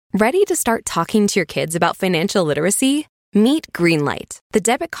Ready to start talking to your kids about financial literacy? Meet Greenlight, the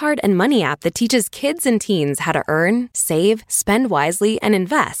debit card and money app that teaches kids and teens how to earn, save, spend wisely, and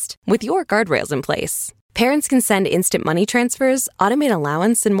invest with your guardrails in place. Parents can send instant money transfers, automate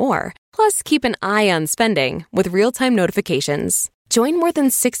allowance, and more. Plus, keep an eye on spending with real-time notifications. Join more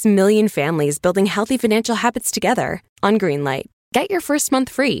than 6 million families building healthy financial habits together on Greenlight. Get your first month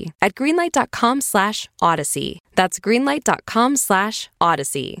free at greenlight.com/Odyssey. That's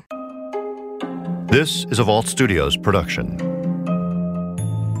greenlight.com/Odyssey. This is a Vault Studios production.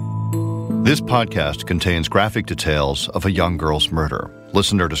 This podcast contains graphic details of a young girl's murder.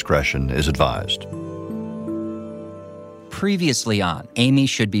 Listener discretion is advised. Previously on Amy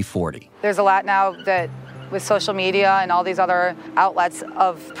Should Be 40. There's a lot now that with social media and all these other outlets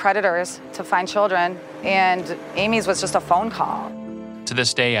of predators to find children, and Amy's was just a phone call. To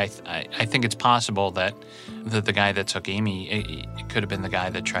this day, I think it's possible that the guy that took Amy, it could have been the guy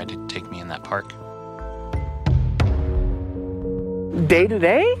that tried to take me in that park. Day to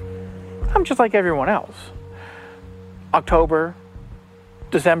day, I'm just like everyone else. October,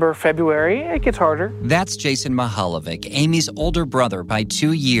 December, February, it gets harder. That's Jason Mahalovic, Amy's older brother by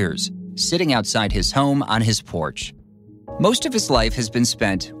 2 years, sitting outside his home on his porch. Most of his life has been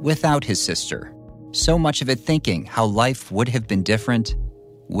spent without his sister. So much of it thinking how life would have been different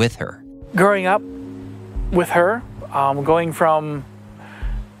with her. Growing up with her, going from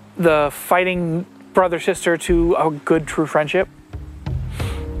the fighting brother-sister to a good, true friendship.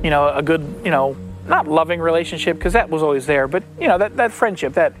 A good, not loving relationship, because that was always there, but, that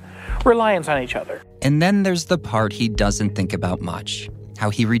friendship, that reliance on each other. And then there's the part he doesn't think about much. How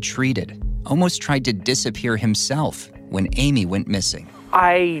he retreated, almost tried to disappear himself when Amy went missing.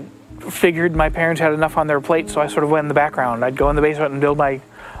 I figured my parents had enough on their plate, so I sort of went in the background. I'd go in the basement and build my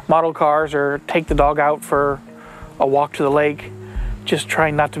model cars or take the dog out for a walk to the lake, just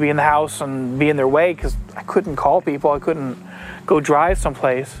trying not to be in the house and be in their way, because I couldn't call people. I couldn't go drive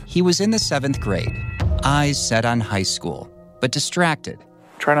someplace. He was in the 7th grade, eyes set on high school, but distracted.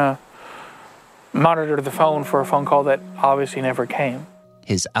 Trying to monitor the phone for a phone call that obviously never came.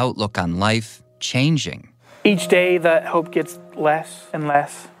 His outlook on life changing. Each day, the hope gets less and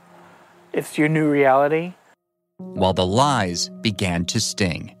less. It's your new reality. While the lies began to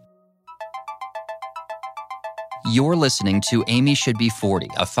sting. You're listening to Amy Should Be 40,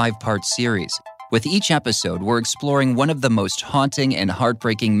 a 5-part series. With each episode, we're exploring one of the most haunting and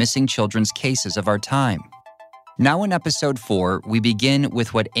heartbreaking missing children's cases of our time. Now in episode 4, we begin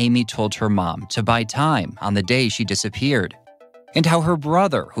with what Amy told her mom to buy time on the day she disappeared, and how her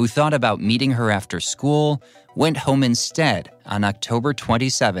brother, who thought about meeting her after school, went home instead on October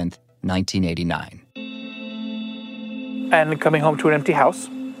 27th, 1989. And coming home to an empty house,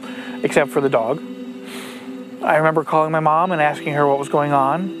 except for the dog. I remember calling my mom and asking her what was going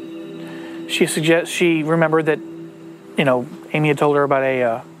on. She remembered that, Amy had told her about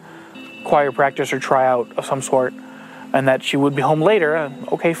a choir practice or tryout of some sort, and that she would be home later.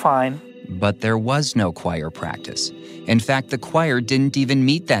 Okay, fine. But there was no choir practice. In fact, the choir didn't even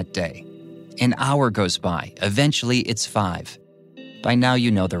meet that day. An hour goes by. Eventually, it's 5. By now,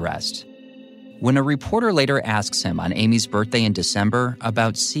 you know the rest. When a reporter later asks him on Amy's birthday in December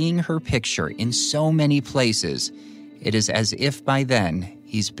about seeing her picture in so many places, it is as if by then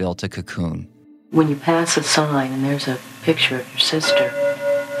he's built a cocoon. When you pass a sign and there's a picture of your sister,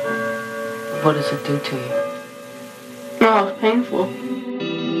 what does it do to you? Oh, it's painful.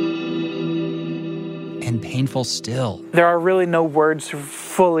 And painful still. There are really no words to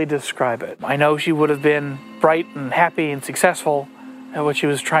fully describe it. I know she would have been bright and happy and successful at what she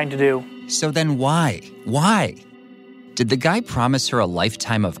was trying to do. So then why? Why? Did the guy promise her a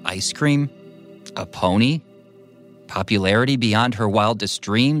lifetime of ice cream? A pony? Popularity beyond her wildest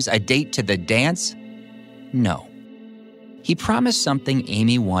dreams? A date to the dance? No. He promised something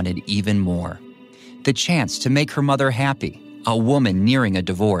Amy wanted even more. The chance to make her mother happy, a woman nearing a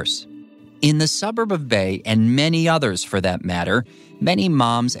divorce. In the suburb of Bay, and many others for that matter, many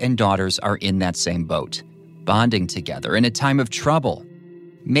moms and daughters are in that same boat, bonding together in a time of trouble.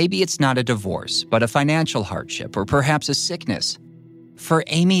 Maybe it's not a divorce, but a financial hardship or perhaps a sickness. For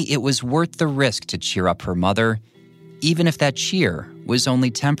Amy, it was worth the risk to cheer up her mother, even if that cheer was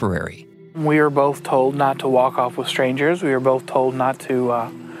only temporary. We were both told not to walk off with strangers. We were both told not to,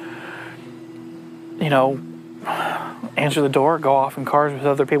 answer the door, go off in cars with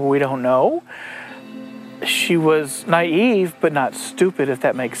other people we don't know. She was naive, but not stupid, if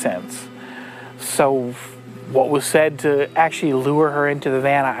that makes sense. So what was said to actually lure her into the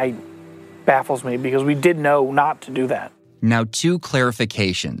van, baffles me, because we did know not to do that. Now, 2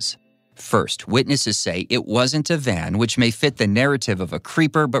 clarifications. First, witnesses say it wasn't a van, which may fit the narrative of a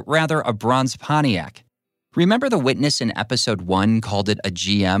creeper, but rather a bronze Pontiac. Remember the witness in episode 1 called it a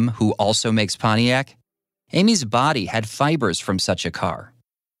GM who also makes Pontiac? Amy's body had fibers from such a car.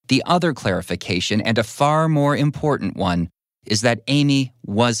 The other clarification, and a far more important one, is that Amy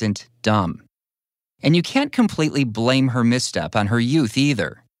wasn't dumb. And you can't completely blame her misstep on her youth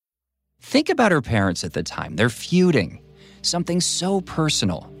either. Think about her parents at the time. They're feuding. Something so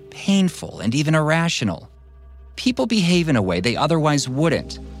personal, painful, and even irrational. People behave in a way they otherwise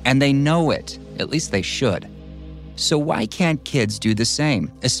wouldn't, and they know it. At least they should. So why can't kids do the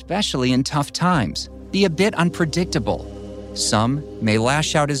same, especially in tough times? Be a bit unpredictable. Some may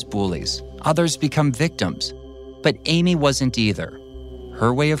lash out as bullies. Others become victims. But Amy wasn't either.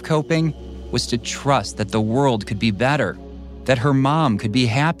 Her way of coping was to trust that the world could be better, that her mom could be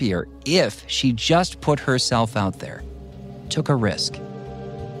happier if she just put herself out there, took a risk.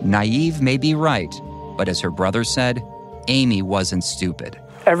 Naive may be right, but as her brother said, Amy wasn't stupid.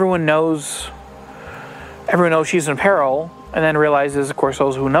 Everyone knows she's in peril, and then realizes, of course,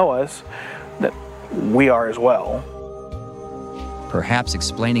 those who know us, that we are as well. Perhaps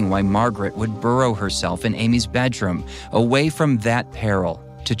explaining why Margaret would burrow herself in Amy's bedroom, away from that peril,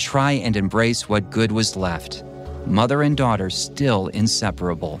 to try and embrace what good was left. Mother and daughter still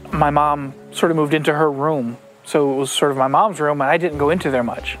inseparable. My mom sort of moved into her room, so it was sort of my mom's room, and I didn't go into there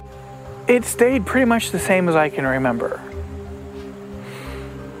much. It stayed pretty much the same as I can remember.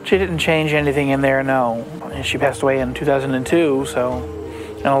 She didn't change anything in there, no. And she passed away in 2002,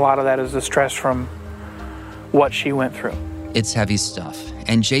 and a lot of that is the stress from what she went through. It's heavy stuff,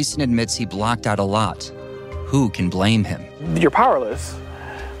 and Jason admits he blocked out a lot. Who can blame him? You're powerless,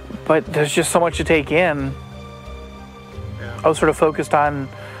 but there's just so much to take in. I was sort of focused on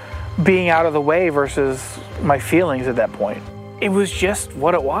being out of the way versus my feelings at that point. It was just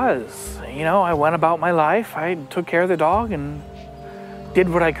what it was. You know, I went about my life, I took care of the dog, and did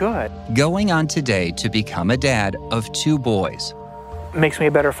what I could. Going on today to become a dad of 2 boys. It makes me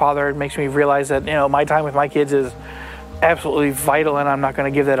a better father. It makes me realize that, my time with my kids is absolutely vital, and I'm not going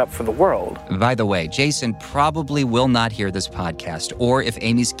to give that up for the world. By the way, Jason probably will not hear this podcast, or if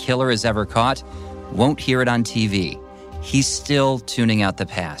Amy's killer is ever caught, won't hear it on TV. He's still tuning out the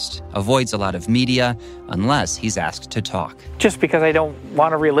past, avoids a lot of media, unless he's asked to talk. Just because I don't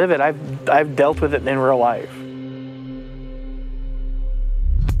want to relive it, I've dealt with it in real life.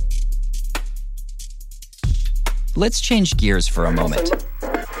 Let's change gears for a moment.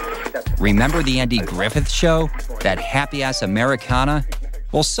 Remember the Andy Griffith Show? That happy-ass Americana?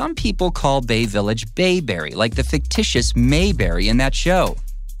 Well, some people call Bay Village Bayberry, like the fictitious Mayberry in that show.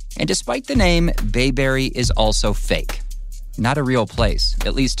 And despite the name, Bayberry is also fake. Not a real place,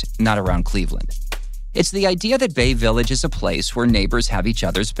 at least not around Cleveland. It's the idea that Bay Village is a place where neighbors have each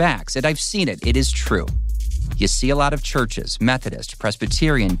other's backs, and I've seen it. It is true. You see a lot of churches, Methodist,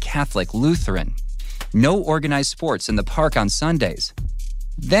 Presbyterian, Catholic, Lutheran. No organized sports in the park on Sundays.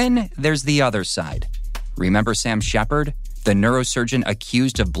 Then there's the other side. Remember Sam Shepard, the neurosurgeon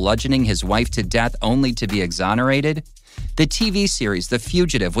accused of bludgeoning his wife to death only to be exonerated? The TV series The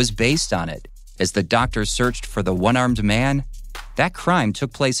Fugitive was based on it. As the doctors searched for the one-armed man, that crime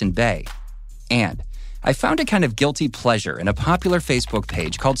took place in Bay. And I found a kind of guilty pleasure in a popular Facebook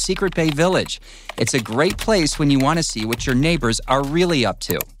page called Secret Bay Village. It's a great place when you want to see what your neighbors are really up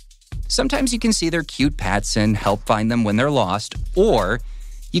to. Sometimes you can see their cute pets and help find them when they're lost, or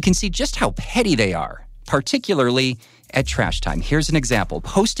you can see just how petty they are, particularly at trash time. Here's an example.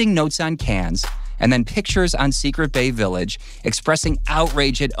 Posting notes on cans and then pictures on Secret Bay Village expressing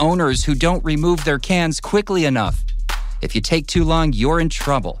outrage at owners who don't remove their cans quickly enough. If you take too long, you're in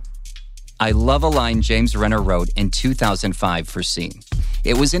trouble. I love a line James Renner wrote in 2005 for Scene.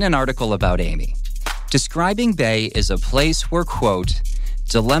 It was in an article about Amy. Describing Bay is a place where, quote,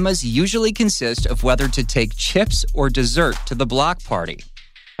 dilemmas usually consist of whether to take chips or dessert to the block party.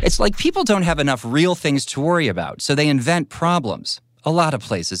 It's like people don't have enough real things to worry about, so they invent problems. A lot of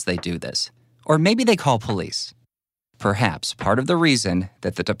places they do this. Or maybe they call police. Perhaps part of the reason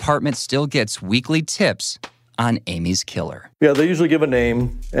that the department still gets weekly tips on Amy's killer. Yeah, they usually give a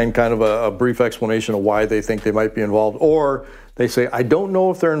name and kind of a brief explanation of why they think they might be involved. Or they say, I don't know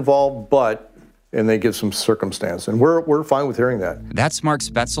if they're involved, but... and they give some circumstance. And we're fine with hearing that. That's Mark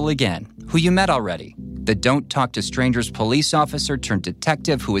Spetzel again, who you met already. The Don't Talk to Strangers police officer turned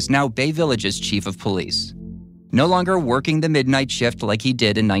detective who is now Bay Village's chief of police. No longer working the midnight shift like he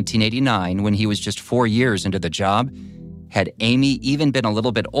did in 1989 when he was just 4 years into the job. Had Amy even been a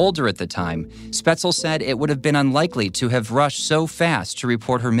little bit older at the time, Spetzel said it would have been unlikely to have rushed so fast to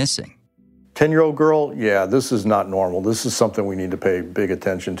report her missing. 10-year-old girl, yeah, this is not normal. This is something we need to pay big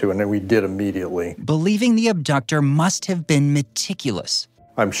attention to, and then we did immediately. Believing the abductor must have been meticulous.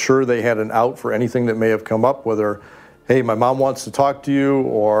 I'm sure they had an out for anything that may have come up, whether, hey, my mom wants to talk to you,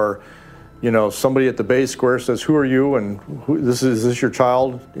 or, somebody at the Bay Square says, who are you, and is this your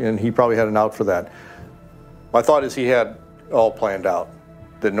child? And he probably had an out for that. My thought is he had all planned out,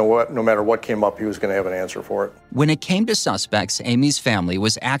 that no matter what came up, he was going to have an answer for it. When it came to suspects, Amy's family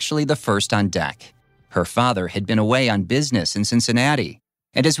was actually the first on deck. Her father had been away on business in Cincinnati.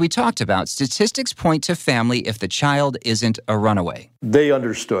 And as we talked about, statistics point to family if the child isn't a runaway. They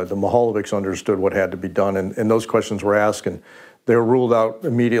understood. The Mihalovics understood what had to be done, and those questions were asked, and they were ruled out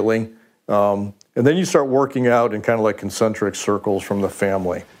immediately. And then you start working out in kind of like concentric circles from the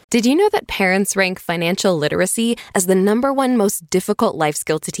family. Did you know that parents rank financial literacy as the #1 most difficult life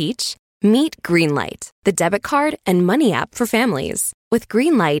skill to teach? Meet Greenlight, the debit card and money app for families. With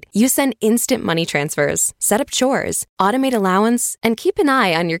Greenlight, you send instant money transfers, set up chores, automate allowance, and keep an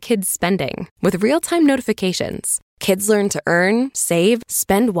eye on your kids' spending with real-time notifications. Kids learn to earn, save,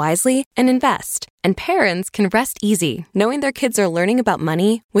 spend wisely, and invest. And parents can rest easy knowing their kids are learning about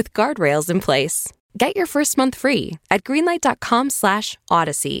money with guardrails in place. Get your first month free at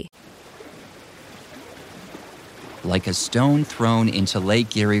greenlight.com/Odyssey. Like a stone thrown into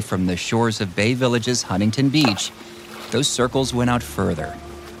Lake Erie from the shores of Bay Village's Huntington Beach, those circles went out further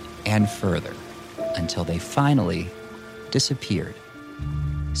and further until they finally disappeared.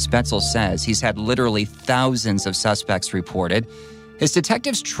 Spetzel says he's had literally thousands of suspects reported. His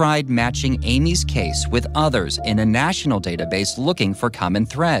detectives tried matching Amy's case with others in a national database looking for common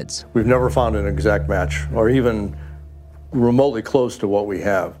threads. We've never found an exact match or even remotely close to what we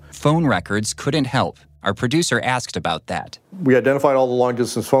have. Phone records couldn't help. Our producer asked about that. We identified all the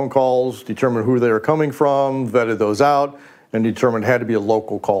long-distance phone calls, determined who they were coming from, vetted those out, and determined it had to be a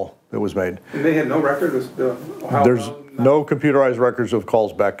local call that was made. And they had no record of There's no computerized records of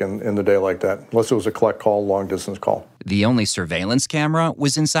calls back in the day like that, unless it was a collect call, long-distance call. The only surveillance camera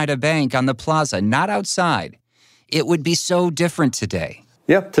was inside a bank on the plaza, not outside. It would be so different today.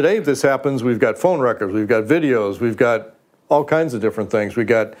 Yeah, today if this happens, we've got phone records, we've got videos, we've got all kinds of different things. We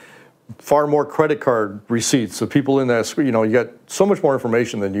got far more credit card receipts of people in that, you got so much more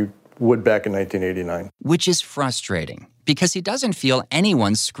information than you would back in 1989. Which is frustrating, because he doesn't feel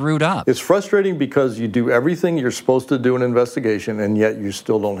anyone's screwed up. It's frustrating because you do everything you're supposed to do in an investigation, and yet you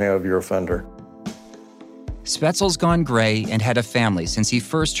still don't have your offender. Spetzel's gone gray and had a family since he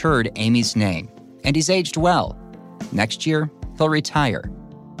first heard Amy's name, and he's aged well. Next year, he'll retire.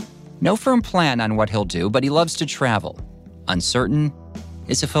 No firm plan on what he'll do, but he loves to travel. Uncertain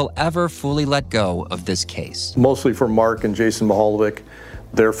is if he'll ever fully let go of this case. Mostly for Mark and Jason Mihalovic,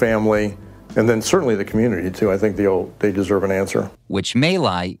 their family, and then certainly the community, too. I think they deserve an answer. Which may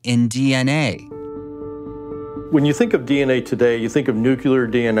lie in DNA. When you think of DNA today, you think of nuclear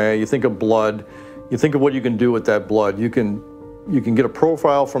DNA, you think of blood, you think of what you can do with that blood. You can get a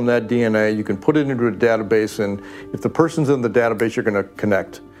profile from that DNA, you can put it into a database, and if the person's in the database, you're going to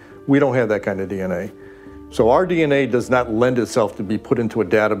connect. We don't have that kind of DNA. So our DNA does not lend itself to be put into a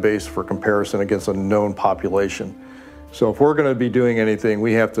database for comparison against a known population. So if we're going to be doing anything,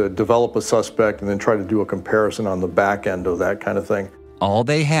 we have to develop a suspect and then try to do a comparison on the back end of that kind of thing. All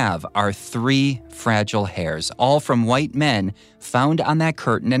they have are 3 fragile hairs, all from white men found on that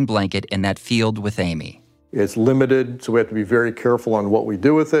curtain and blanket in that field with Amy. It's limited, so we have to be very careful on what we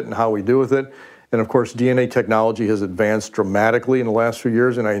do with it and how we do with it. And of course, DNA technology has advanced dramatically in the last few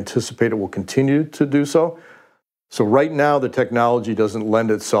years, and I anticipate it will continue to do so. So right now, the technology doesn't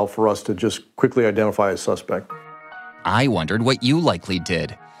lend itself for us to just quickly identify a suspect. I wondered what you likely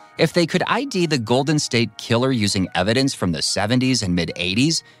did. If they could ID the Golden State Killer using evidence from the 70s and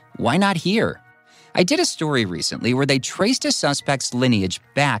mid-80s, why not here? I did a story recently where they traced a suspect's lineage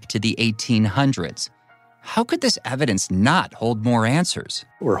back to the 1800s. How could this evidence not hold more answers?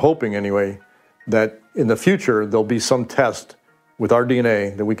 We're hoping, anyway, that in the future there'll be some test with our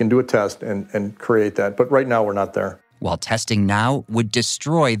DNA that we can do a test and create that. But right now we're not there. While testing now would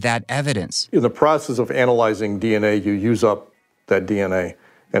destroy that evidence. In the process of analyzing DNA, you use up that DNA,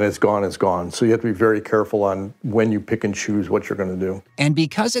 and it's gone, it's gone. So you have to be very careful on when you pick and choose what you're going to do. And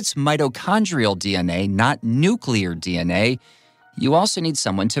because it's mitochondrial DNA, not nuclear DNA, you also need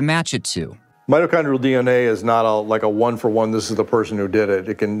someone to match it to. Mitochondrial DNA is not like a one-for-one, this is the person who did it.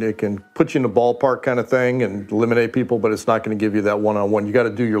 It can put you in the ballpark kind of thing and eliminate people, but it's not going to give you that one-on-one. You got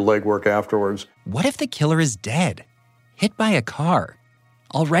to do your legwork afterwards. What if the killer is dead? Hit by a car?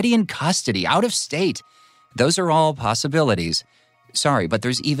 Already in custody, out of state? Those are all possibilities. Sorry, but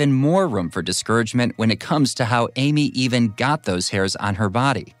there's even more room for discouragement when it comes to how Amy even got those hairs on her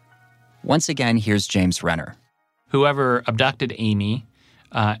body. Once again, here's James Renner. Whoever abducted Amy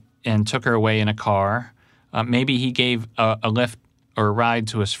and took her away in a car, maybe he gave a lift or a ride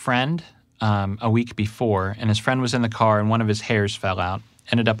to his friend a week before, and his friend was in the car and one of his hairs fell out,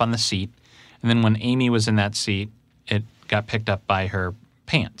 ended up on the seat. And then when Amy was in that seat, it got picked up by her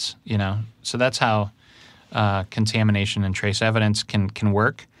pants, you know. So that's how contamination and trace evidence can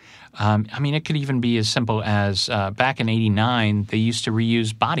work. I mean, it could even be as simple as back in '89, they used to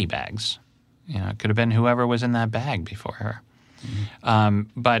reuse body bags. You know, it could have been whoever was in that bag before her. Mm-hmm.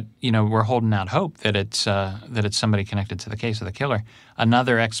 But, you know, we're holding out hope that it's somebody connected to the case of the killer.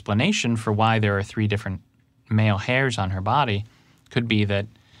 Another explanation for why there are 3 different male hairs on her body could be that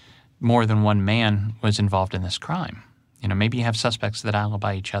more than one man was involved in this crime. You know, maybe you have suspects that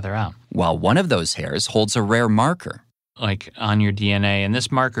alibi each other out. While one of those hairs holds a rare marker. Like on your DNA, and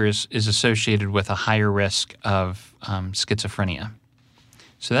this marker is associated with a higher risk of schizophrenia.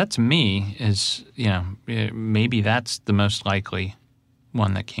 So that to me is, you know, maybe that's the most likely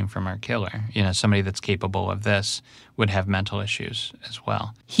one that came from our killer. You know, somebody that's capable of this would have mental issues as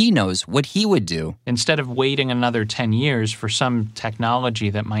well. He knows what he would do. Instead of waiting another 10 years for some technology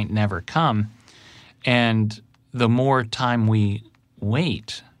that might never come, and the more time we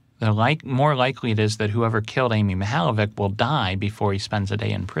wait, the more likely it is that whoever killed Amy Mihaljevic will die before he spends a day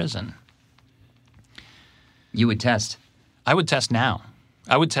in prison. You would test? I would test now.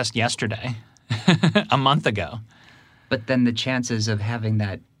 I would test yesterday, a month ago. But then the chances of having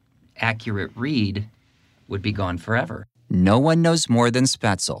that accurate read would be gone forever. No one knows more than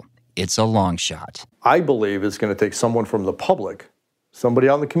Spaetzel. It's a long shot. I believe it's going to take someone from the public, somebody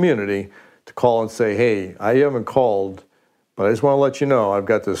out in the community, to call and say, hey, I haven't called, but I just want to let you know I've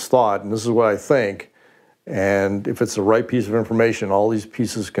got this thought, and this is what I think. And if it's the right piece of information, all these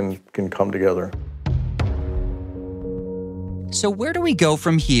pieces can come together. So where do we go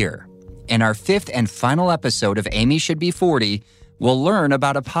from here? In our 5th and final episode of Amy Should Be 40, we'll learn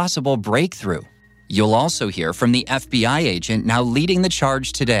about a possible breakthrough. You'll also hear from the FBI agent now leading the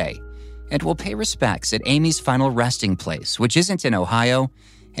charge today. And we'll pay respects at Amy's final resting place, which isn't in Ohio,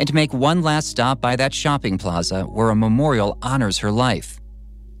 and make one last stop by that shopping plaza where a memorial honors her life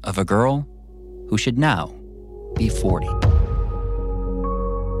of a girl who should now be 40.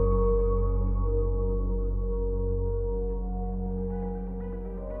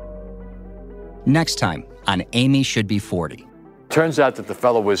 Next time on Amy Should Be 40. Turns out that the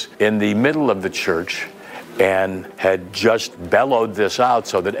fellow was in the middle of the church and had just bellowed this out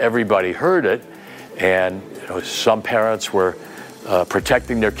so that everybody heard it. And some parents were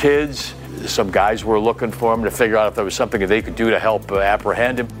protecting their kids. Some guys were looking for him to figure out if there was something that they could do to help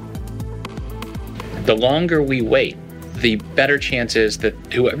apprehend him. The longer we wait, the better chance is that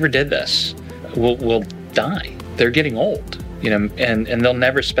whoever did this will die. They're getting old, and they'll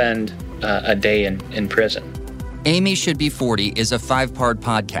never spend a day in prison. Amy Should Be 40 is a 5-part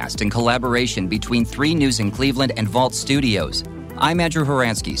podcast in collaboration between 3 News in Cleveland and Vault Studios. I'm Andrew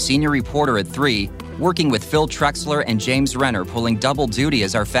Horansky, senior reporter at 3, working with Phil Trexler and James Renner, pulling double duty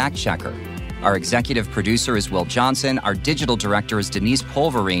as our fact-checker. Our executive producer is Will Johnson. Our digital director is Denise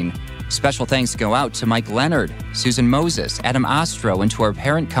Polverine. Special thanks go out to Mike Leonard, Susan Moses, Adam Ostro, and to our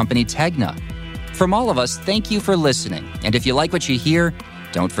parent company, Tegna. From all of us, thank you for listening. And if you like what you hear,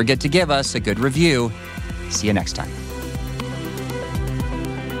 don't forget to give us a good review. See you next time.